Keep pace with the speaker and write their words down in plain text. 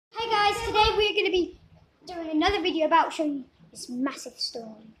today we're going to be doing another video about showing you this massive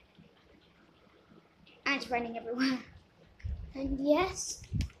storm. And it's raining everywhere. And yes,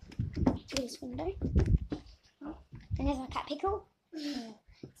 through this window. Oh, and there's my cat Pickle. I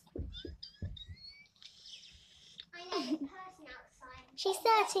know the person outside. She's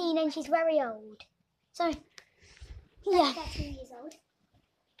 13 and she's very old. So, yeah. 13 years old.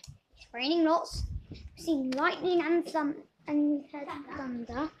 It's raining lots. We've seen lightning and we've heard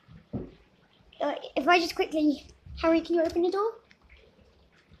thunder. If I just quickly, Harry, can you open the door?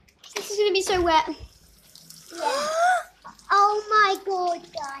 This is going to be so wet. Yeah. Oh my god,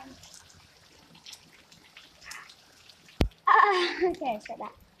 guys. Okay, let's shut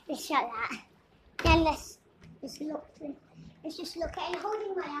that. Let's shut that. Then let's just look at it.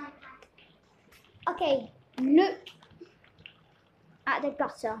 Holding my iPad. Okay, look at the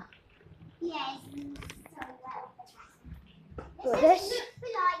gutter. Yes, so well. Look Let's this. look for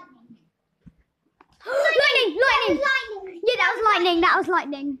lightning. Lightning! Yeah, that was lightning. That was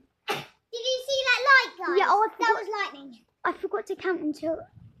lightning. Did you see that light, guys? Yeah, oh, that was lightning. I forgot to count until.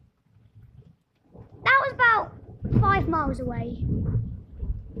 That was about 5 miles away.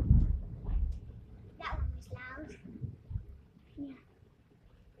 That one was loud. Yeah.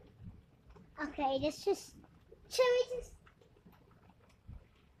 Okay, let's just. Shall we just.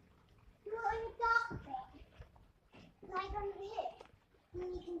 Not in the dark bit. Like over here. Then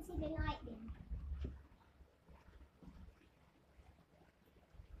you can see the lightning.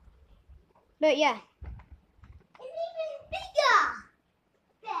 But yeah. It's even bigger!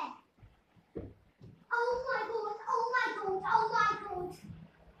 There. Oh my god, oh my god, oh my god.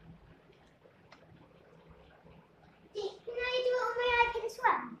 Can I do it on my iPad as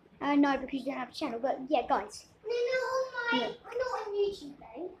well? No, because you don't have a channel. But yeah, guys. No, on my, not on YouTube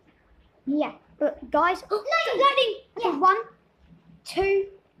though. Yeah, but guys. Oh, Lightning! Okay, Yeah. 1, 2,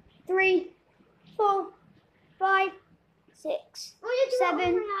 3, 4, 5, 6, I want to do it 7,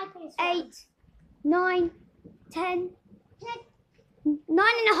 on my iPad as well. 8, 9, 10, Can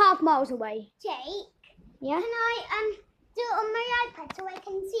 9.5 miles away. Jake, Yeah? can I do it on my iPad so I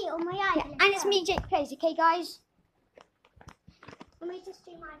can see it on my iPad? Yeah, as and it's well? me, Jake Plays, okay, guys? Let me just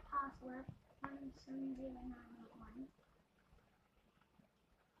do my password.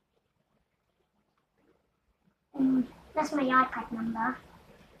 170911. That's my iPad number.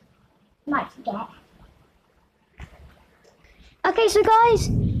 Might forget. Okay, so guys,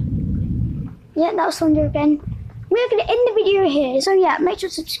 yeah, that was thunder again. We're going to end the video here. So yeah, make sure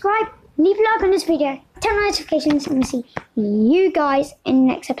to subscribe, leave a like on this video, turn on notifications, and we'll see you guys in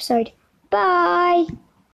the next episode. Bye!